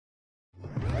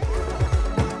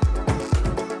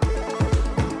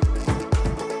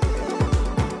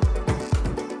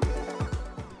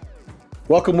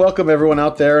Welcome, welcome everyone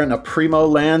out there in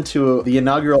Aprimo land to the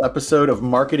inaugural episode of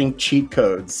Marketing Cheat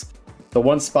Codes, the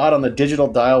one spot on the digital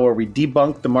dial where we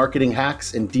debunk the marketing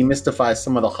hacks and demystify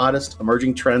some of the hottest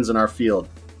emerging trends in our field.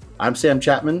 I'm Sam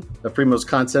Chapman, Aprimo's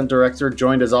content director,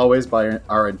 joined as always by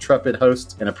our intrepid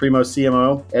host and Aprimo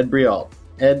CMO, Ed Brial.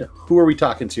 Ed, who are we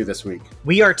talking to this week?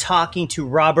 We are talking to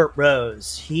Robert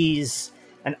Rose. He's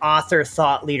an author,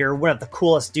 thought leader, one of the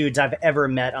coolest dudes I've ever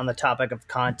met on the topic of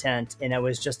content. And it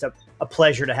was just a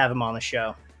pleasure to have him on the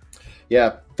show.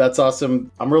 Yeah, that's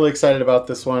awesome. I'm really excited about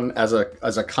this one as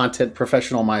a content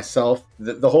professional myself.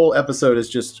 The whole episode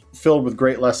is just filled with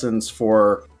great lessons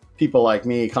for people like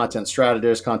me, content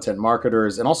strategists, content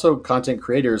marketers, and also content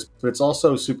creators. But it's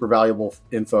also super valuable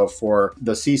info for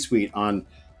the C-suite on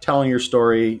telling your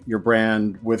story, your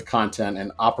brand with content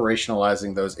and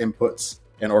operationalizing those inputs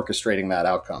and orchestrating that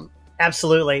outcome.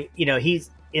 Absolutely. You know, he's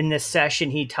in this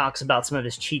session, he talks about some of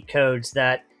his cheat codes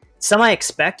that some I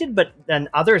expected, but then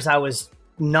others I was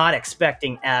not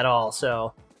expecting at all.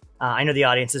 So I know the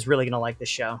audience is really going to like this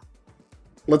show.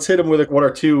 Let's hit him with one or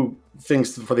two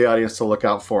things for the audience to look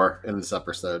out for in this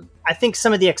episode. I think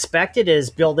some of the expected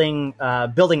is building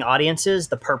audiences,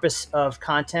 the purpose of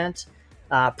content,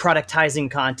 productizing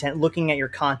content, looking at your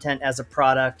content as a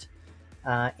product,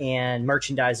 and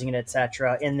merchandising it,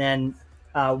 etc. And then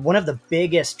one of the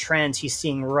biggest trends he's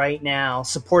seeing right now,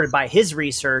 supported by his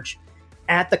research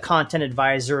at the Content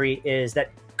Advisory, is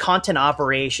that content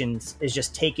operations is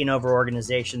just taking over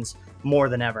organizations more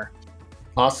than ever.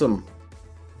 Awesome.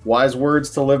 Wise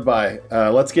words to live by.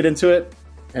 Let's get into it,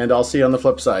 and I'll see you on the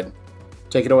flip side.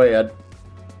 Take it away, Ed.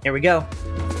 Here we go.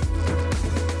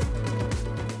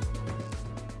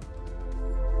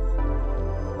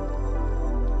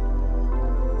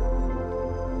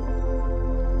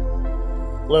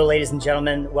 Hello, ladies and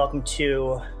gentlemen. Welcome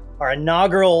to our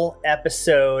inaugural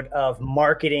episode of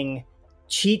Marketing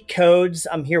Cheat Codes.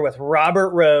 I'm here with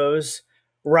Robert Rose.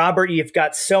 Robert, you've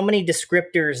got so many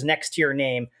descriptors next to your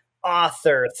name: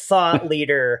 author, thought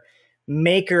leader,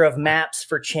 maker of maps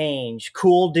for change,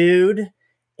 cool dude.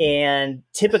 And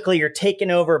typically you're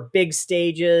taking over big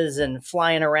stages and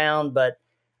flying around, but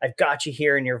I've got you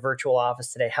here in your virtual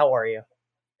office today. How are you?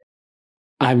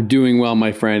 I'm doing well,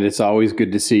 my friend. It's always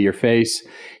good to see your face,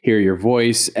 hear your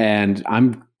voice, and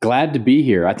I'm glad to be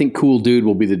here. I think cool dude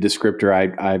will be the descriptor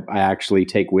I actually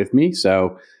take with me.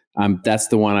 So that's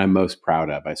the one I'm most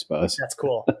proud of, I suppose. That's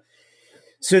cool.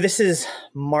 So this is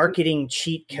Marketing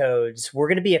Cheat Codes. We're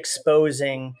going to be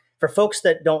exposing, for folks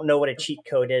that don't know what a cheat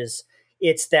code is,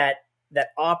 it's that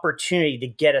opportunity to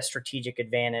get a strategic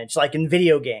advantage, like in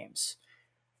video games.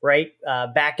 Right?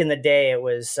 Back in the day, it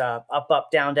was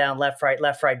up, down, left, right,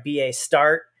 BA,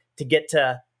 start to get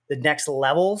to the next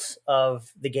levels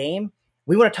of the game.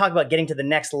 We want to talk about getting to the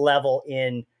next level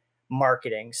in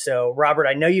marketing. So, Robert,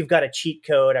 I know you've got a cheat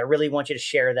code. I really want you to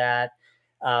share that.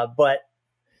 But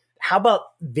how about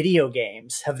video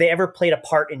games? Have they ever played a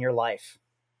part in your life?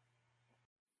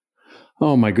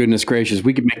 Oh, my goodness gracious.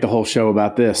 We could make the whole show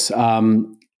about this.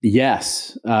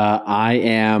 Yes, I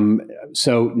am.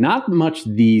 So not much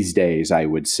these days, I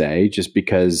would say, just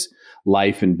because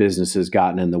life and business has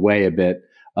gotten in the way a bit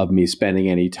of me spending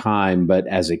any time. But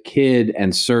as a kid,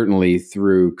 and certainly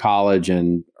through college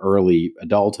and early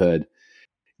adulthood,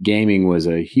 gaming was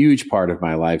a huge part of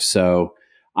my life. So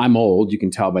I'm old, you can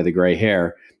tell by the gray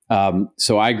hair.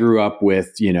 So I grew up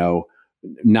with,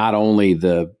 not only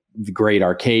the great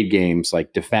arcade games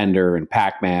like Defender and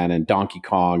Pac-Man and Donkey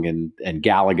Kong and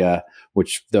Galaga,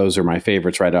 which those are my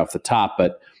favorites right off the top,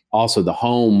 but also the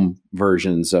home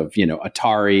versions of,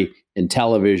 Atari,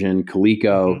 Intellivision,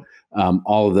 Coleco,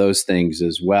 all of those things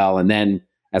as well. And then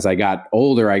as I got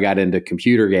older, I got into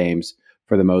computer games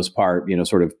for the most part,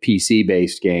 sort of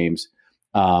PC-based games.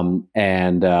 And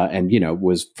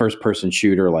was first person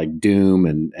shooter like Doom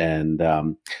and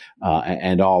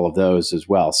all of those as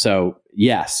well. So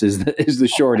yes, is the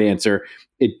short answer.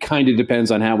 It kind of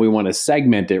depends on how we want to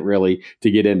segment it really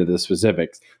to get into the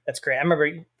specifics. That's great. I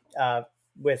remember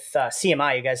with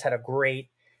CMI, you guys had a great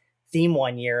theme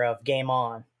one year of Game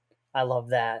On. I love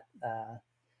that.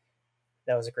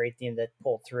 That was a great theme that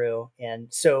pulled through. And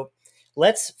so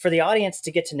for the audience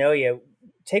to get to know you,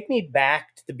 take me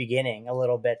back to the beginning a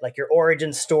little bit, like your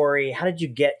origin story. How did you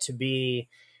get to be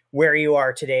where you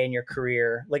are today in your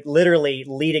career? Like literally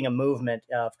leading a movement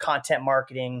of content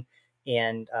marketing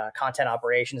and content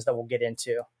operations that we'll get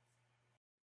into.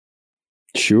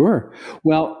 Sure.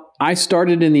 Well, I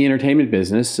started in the entertainment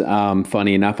business.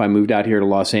 Funny enough, I moved out here to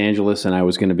Los Angeles and I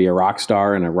was going to be a rock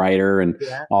star and a writer and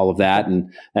all of that.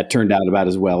 And that turned out about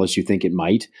as well as you think it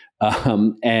might.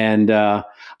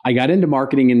 I got into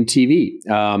marketing and TV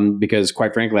because,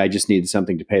 quite frankly, I just needed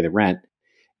something to pay the rent,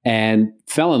 and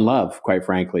fell in love. Quite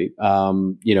frankly,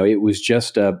 it was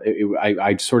just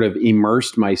I sort of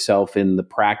immersed myself in the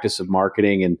practice of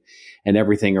marketing and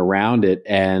everything around it,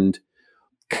 and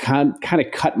kind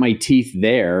of cut my teeth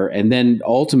there, and then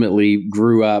ultimately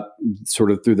grew up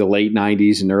sort of through the late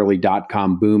 '90s and early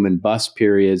 .com boom and bust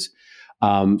periods.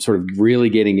 Sort of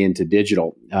really getting into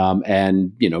digital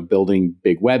and building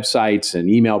big websites and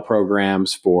email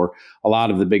programs for a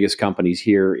lot of the biggest companies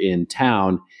here in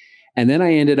town. And then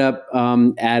I ended up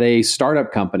at a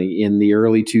startup company in the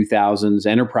early 2000s,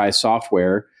 enterprise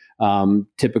software,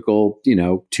 typical,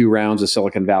 2 rounds of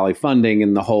Silicon Valley funding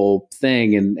and the whole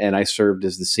thing. And I served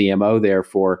as the CMO there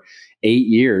for 8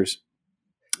 years.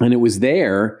 And it was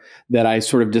there that I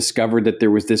sort of discovered that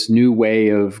there was this new way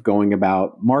of going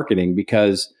about marketing,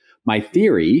 because my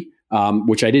theory,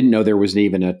 which I didn't know there was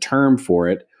even a term for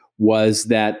it, was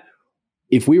that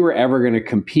if we were ever going to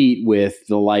compete with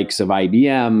the likes of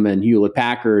IBM and Hewlett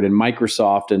Packard and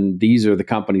Microsoft, and these are the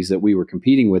companies that we were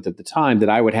competing with at the time, that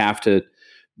I would have to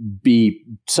be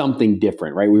something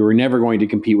different, right? We were never going to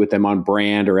compete with them on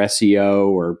brand or SEO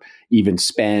or even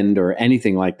spend or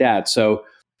anything like that. So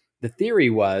the theory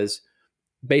was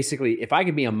basically, if I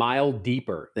could be a mile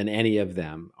deeper than any of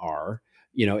them are,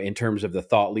 in terms of the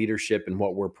thought leadership and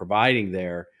what we're providing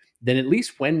there, then at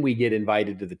least when we get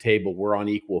invited to the table, we're on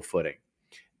equal footing.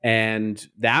 And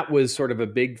that was sort of a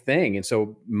big thing. And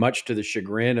so, much to the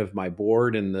chagrin of my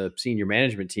board and the senior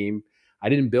management team, I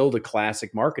didn't build a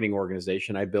classic marketing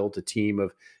organization. I built a team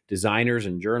of designers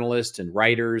and journalists and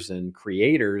writers and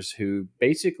creators who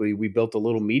basically, we built a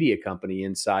little media company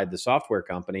inside the software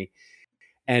company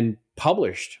and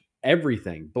published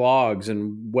everything, blogs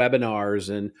and webinars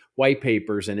and white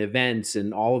papers and events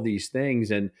and all of these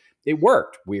things. And it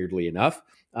worked, weirdly enough.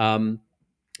 And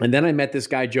then I met this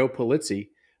guy, Joe Polizzi,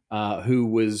 who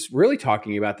was really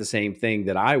talking about the same thing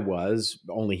that I was,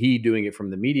 only he doing it from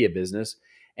the media business.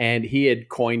 And he had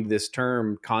coined this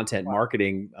term, content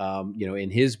marketing, in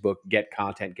his book, Get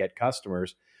Content, Get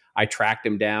Customers. I tracked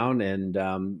him down,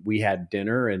 and we had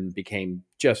dinner and became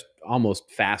just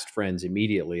almost fast friends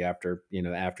immediately after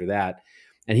that.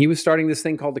 And he was starting this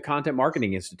thing called the Content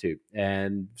Marketing Institute,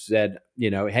 and said,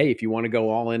 hey, if you want to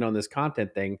go all in on this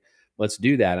content thing, let's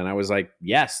do that. And I was like,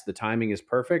 yes, the timing is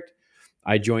perfect.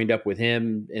 I joined up with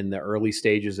him in the early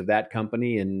stages of that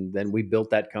company, and then we built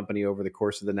that company over the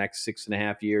course of the next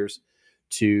 6.5 years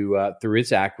through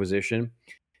its acquisition,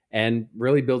 and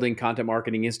really building Content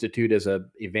Marketing Institute as a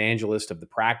evangelist of the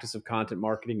practice of content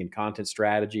marketing and content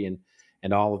strategy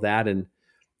and all of that. And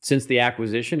since the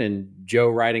acquisition and Joe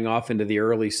riding off into the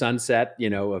early sunset,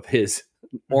 of his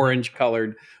orange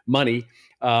colored money,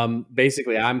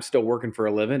 basically I'm still working for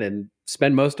a living and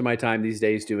spend most of my time these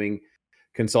days doing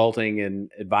consulting and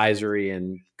advisory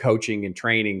and coaching and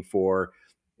training for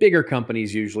bigger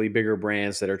companies, usually bigger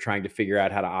brands that are trying to figure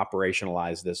out how to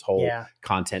operationalize this whole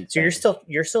content. So thing.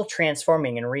 You're still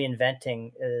transforming and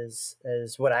reinventing is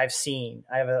what I've seen,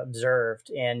 I've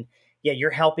observed. And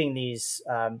you're helping these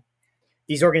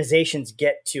organizations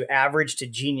get to average to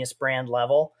genius brand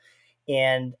level.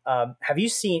 And have you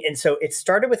seen, and so it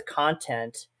started with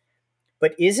content,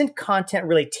 but isn't content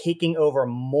really taking over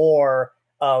more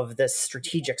of the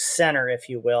strategic center, if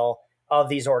you will, of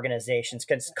these organizations?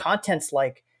 Because content's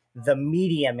like the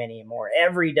medium anymore.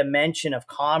 Every dimension of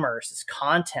commerce is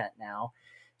content now.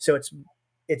 So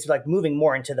it's like moving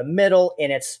more into the middle,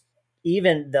 and it's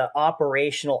even the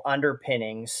operational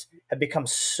underpinnings have become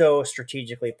so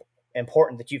strategically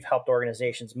important that you've helped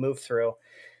organizations move through.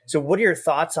 So what are your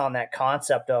thoughts on that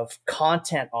concept of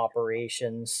content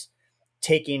operations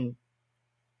taking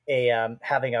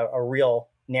having a real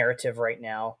narrative right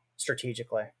now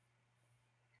strategically?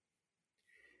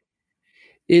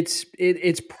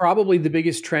 It's probably the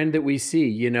biggest trend that we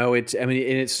see.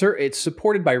 It's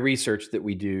supported by research that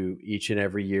we do each and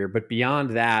every year. But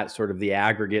beyond that, sort of the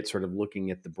aggregate, sort of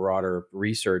looking at the broader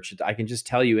research, I can just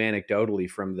tell you anecdotally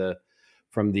from the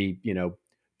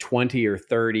 20 or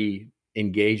 30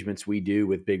 engagements we do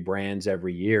with big brands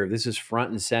every year, this is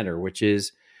front and center, which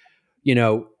is,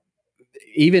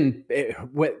 even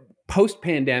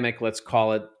post-pandemic, let's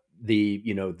call it the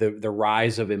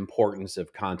rise of importance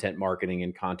of content marketing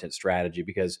and content strategy.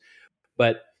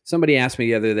 But somebody asked me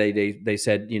the other day, they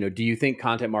said, do you think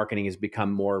content marketing has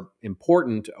become more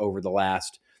important over the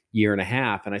last year and a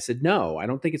half? And I said, no, I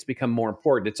don't think it's become more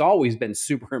important. It's always been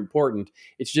super important.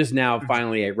 It's just now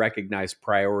finally a recognized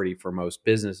priority for most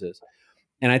businesses.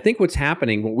 And I think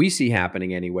what we see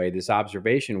happening anyway, this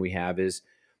observation we have, is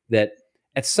that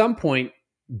at some point,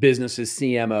 businesses,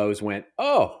 CMOs went,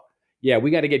 oh, yeah,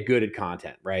 we got to get good at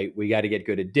content, right? We got to get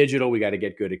good at digital. We got to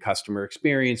get good at customer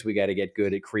experience. We got to get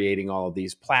good at creating all of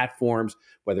these platforms,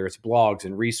 whether it's blogs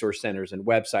and resource centers and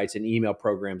websites and email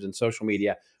programs and social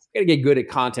media. We got to get good at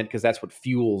content because that's what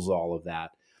fuels all of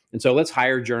that. And so let's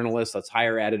hire journalists, let's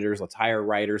hire editors, let's hire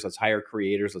writers, let's hire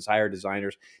creators, let's hire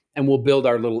designers, and we'll build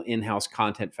our little in-house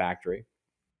content factory.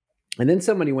 And then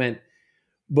somebody went,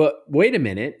 but wait a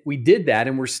minute, we did that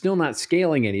and we're still not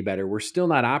scaling any better. We're still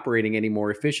not operating any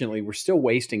more efficiently. We're still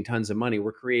wasting tons of money.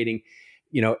 We're creating,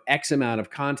 X amount of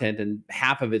content and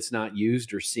half of it's not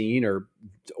used or seen or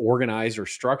organized or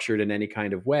structured in any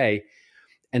kind of way.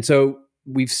 And so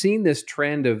we've seen this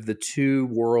trend of the two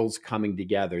worlds coming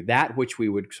together, that which we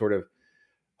would sort of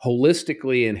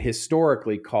holistically and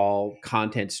historically call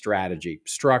content strategy,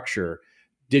 structure,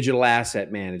 digital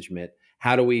asset management.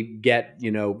 How do we get,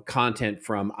 content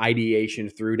from ideation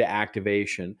through to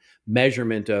activation,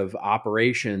 measurement of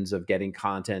operations of getting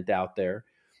content out there?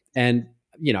 And,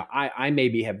 I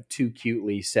maybe have too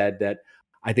cutely said that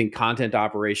I think content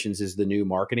operations is the new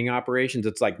marketing operations.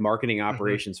 It's like marketing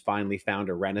operations finally found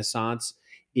a renaissance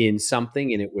in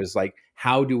something. And it was like,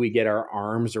 how do we get our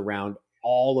arms around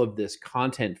all of this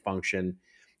content function?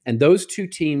 And those two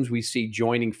teams we see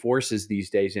joining forces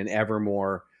these days in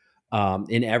ever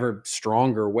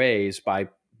stronger ways by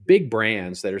big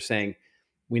brands that are saying,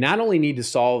 we not only need to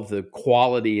solve the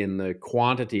quality and the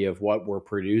quantity of what we're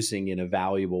producing in a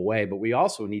valuable way, but we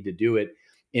also need to do it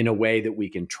in a way that we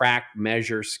can track,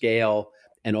 measure, scale,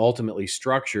 and ultimately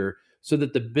structure so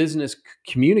that the business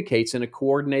communicates in a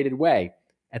coordinated way.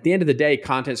 At the end of the day,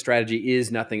 content strategy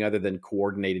is nothing other than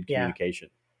coordinated communication.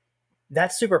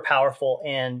 That's super powerful.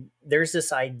 And there's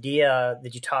this idea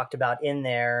that you talked about in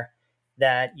there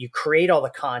that you create all the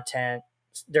content,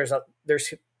 there's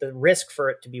the risk for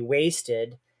it to be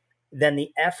wasted. Then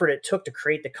the effort it took to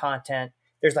create the content,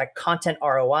 there's like content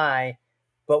ROI.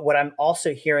 But what I'm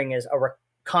also hearing is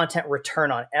content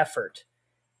return on effort,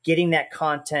 getting that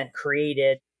content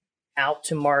created out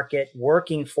to market,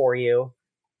 working for you,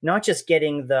 not just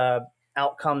getting the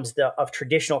outcomes of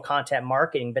traditional content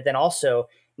marketing, but then also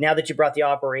now that you brought the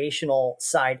operational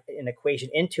side and equation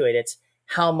into it, it's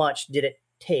how much did it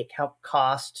take, how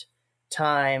cost,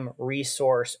 time,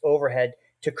 resource, overhead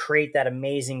to create that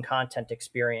amazing content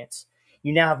experience.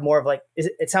 You now have more of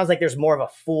it sounds like there's more of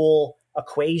a full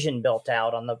equation built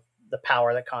out on the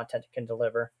power that content can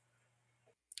deliver.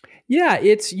 Yeah,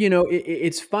 it's,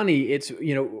 it's funny. It's,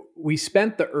 we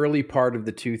spent the early part of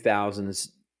the 2000s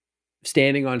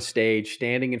standing on stage,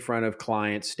 standing in front of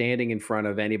clients, standing in front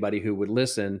of anybody who would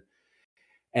listen.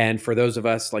 And for those of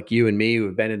us like you and me who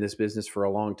have been in this business for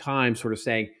a long time, sort of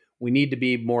saying, we need to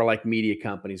be more like media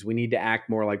companies. We need to act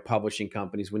more like publishing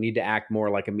companies. We need to act more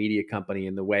like a media company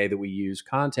in the way that we use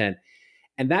content.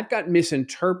 And that got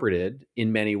misinterpreted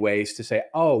in many ways to say,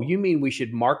 oh, you mean we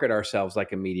should market ourselves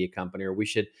like a media company, or we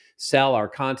should sell our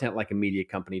content like a media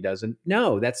company does. And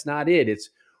no, that's not it.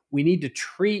 It's we need to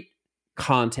treat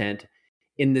content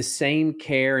in the same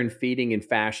care and feeding and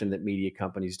fashion that media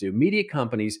companies do. Media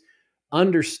companies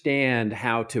understand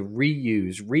how to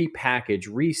reuse, repackage,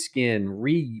 reskin,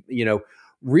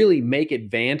 really make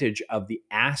advantage of the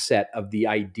asset of the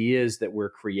ideas that we're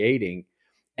creating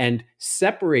and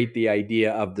separate the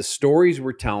idea of the stories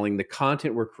we're telling, the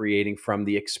content we're creating from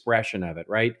the expression of it,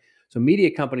 right? So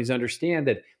media companies understand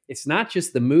that it's not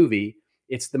just the movie,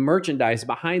 it's the merchandise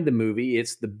behind the movie,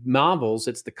 it's the novels,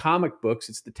 it's the comic books,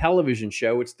 it's the television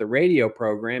show, it's the radio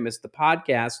program, it's the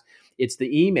podcast, it's the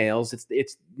emails,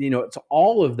 it's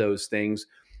all of those things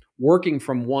working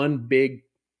from one big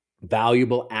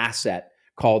valuable asset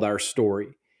called our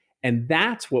story. And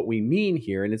that's what we mean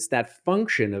here. And it's that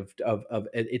function of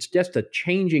it's just a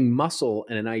changing muscle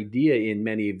and an idea in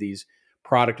many of these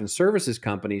product and services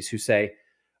companies who say,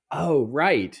 oh,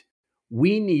 right,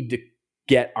 we need to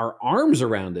get our arms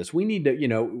around this. We need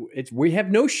to, we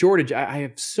have no shortage. I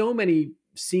have so many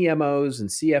CMOs and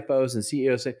CFOs and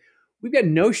CEOs say, we've got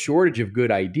no shortage of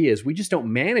good ideas. We just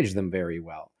don't manage them very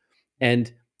well.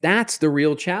 And that's the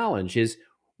real challenge is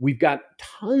we've got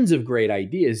tons of great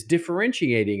ideas,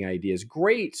 differentiating ideas,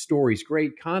 great stories,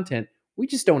 great content. We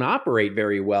just don't operate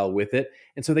very well with it.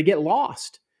 And so they get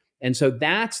lost. And so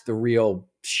that's the real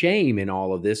shame in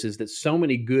all of this is that so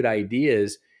many good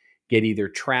ideas get either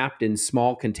trapped in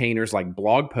small containers like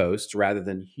blog posts rather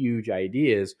than huge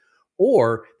ideas,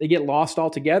 or they get lost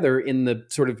altogether in the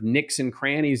sort of nicks and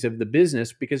crannies of the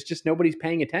business because just nobody's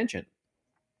paying attention.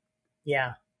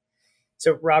 Yeah.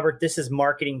 So Robert, this is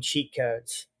Marketing Cheat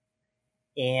Codes.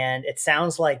 And it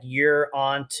sounds like you're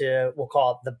on to, we'll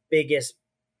call it the biggest,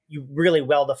 you really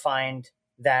well defined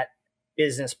that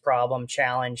business problem,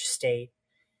 challenge, state.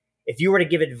 if you were to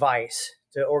give advice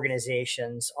to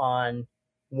organizations on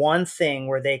one thing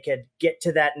where they could get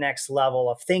to that next level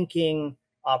of thinking,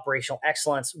 operational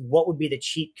excellence, what would be the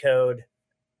cheat code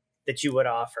that you would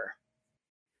offer?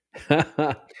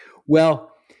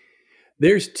 Well,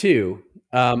 there's two,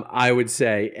 I would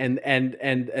say,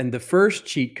 and the first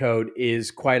cheat code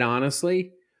is, quite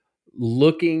honestly,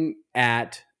 looking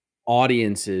at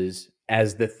audiences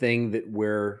as the thing that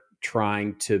we're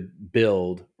trying to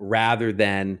build rather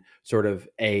than sort of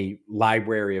a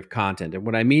library of content. And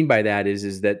what I mean by that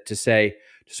is that to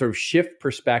sort of shift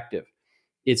perspective.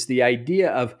 It's the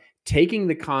idea of taking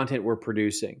the content we're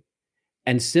producing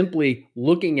and simply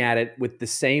looking at it with the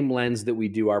same lens that we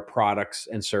do our products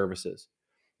and services.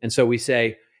 And so we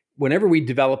say, whenever we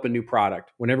develop a new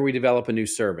product, whenever we develop a new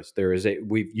service,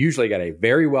 we've usually got a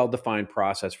very well-defined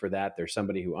process for that. There's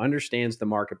somebody who understands the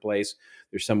marketplace.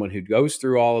 There's someone who goes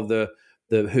through all of the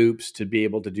hoops to be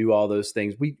able to do all those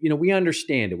things. We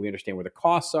understand it. We understand where the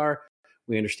costs are.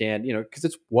 We understand, because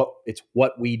it's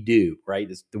what we do, right?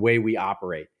 It's the way we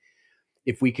operate.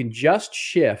 If we can just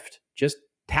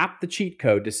tap the cheat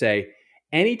code to say,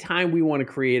 anytime we want to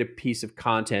create a piece of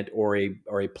content or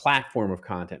a platform of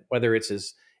content, whether it's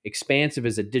as expansive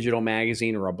as a digital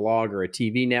magazine or a blog or a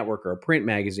TV network or a print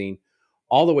magazine,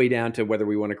 all the way down to whether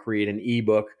we want to create an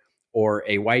ebook or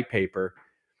a white paper,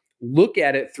 look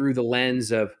at it through the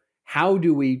lens of how would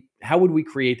we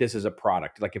create this as a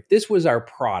product? Like, if this was our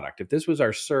product, if this was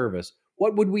our service,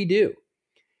 what would we do?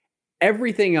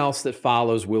 Everything else that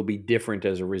follows will be different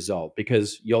as a result,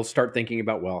 because you'll start thinking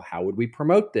about, well, how would we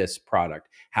promote this product?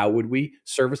 How would we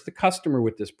service the customer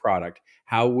with this product?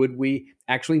 How would we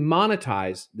actually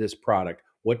monetize this product?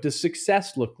 What does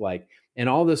success look like? And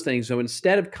all those things. So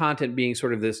instead of content being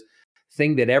sort of this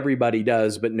thing that everybody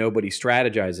does but nobody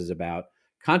strategizes about,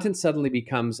 content suddenly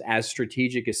becomes as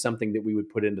strategic as something that we would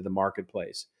put into the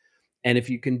marketplace. And if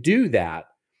you can do that,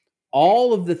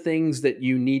 all of the things that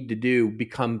you need to do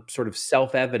become sort of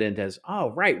self-evident as, oh,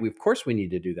 right, of course we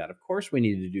need to do that. Of course we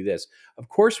need to do this. Of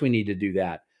course we need to do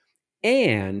that.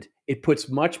 And it puts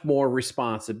much more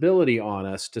responsibility on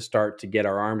us to start to get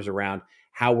our arms around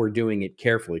how we're doing it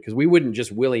carefully. Because we wouldn't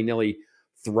just willy-nilly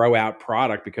throw out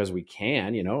product because we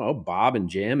can, Bob and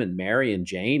Jim and Mary and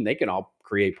Jane, they can all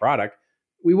create product.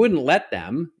 We wouldn't let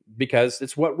them, because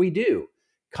it's what we do.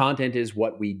 Content is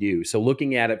what we do. So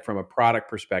looking at it from a product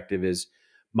perspective is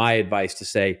my advice, to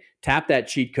say, tap that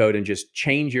cheat code and just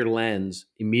change your lens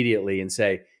immediately and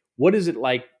say, what is it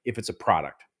like if it's a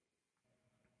product?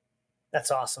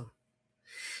 That's awesome.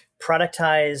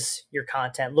 Productize your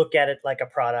content. Look at it like a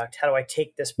product. How do I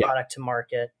take this product to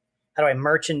market? How do I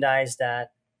merchandise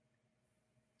that?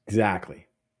 Exactly.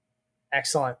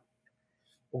 Excellent.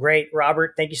 Well, great.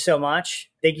 Robert, thank you so much.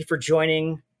 Thank you for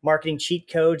joining Marketing Cheat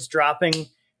Codes, dropping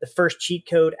the first cheat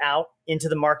code out into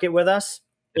the market with us.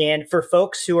 And for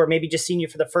folks who are maybe just seeing you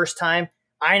for the first time,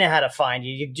 I know how to find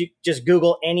you. You just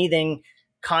Google anything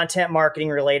content marketing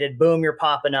related. Boom, you're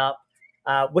popping up.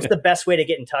 What's the best way to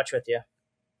get in touch with you?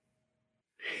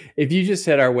 If you just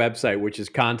hit our website, which is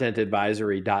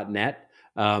contentadvisory.net,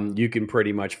 you can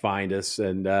pretty much find us.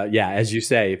 And as you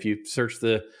say, if you search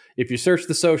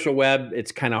the social web,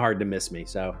 it's kind of hard to miss me.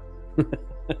 So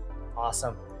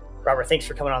awesome. Robert, thanks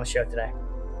for coming on the show today.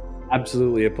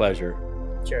 Absolutely a pleasure.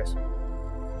 Cheers.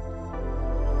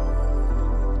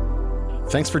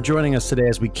 Thanks for joining us today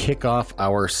as we kick off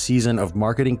our season of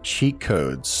Marketing Cheat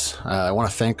Codes. I want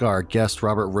to thank our guest,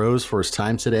 Robert Rose, for his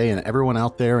time today, and everyone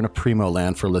out there in Aprimo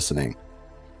land for listening.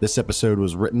 This episode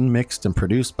was written, mixed, and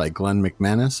produced by Glenn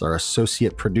McManus. Our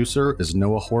associate producer is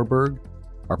Noah Horberg.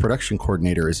 Our production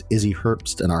coordinator is Izzy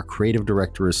Herbst, and our creative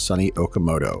director is Sunny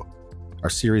Okamoto. Our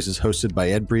series is hosted by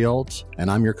Ed Brialt, and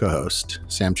I'm your co-host,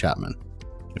 Sam Chapman.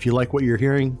 If you like what you're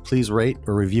hearing, please rate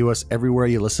or review us everywhere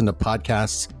you listen to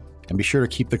podcasts, and be sure to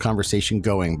keep the conversation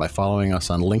going by following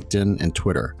us on LinkedIn and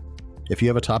Twitter. If you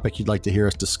have a topic you'd like to hear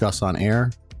us discuss on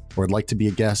air, or would like to be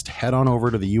a guest, head on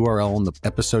over to the URL in the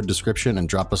episode description and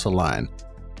drop us a line.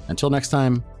 Until next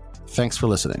time, thanks for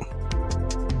listening.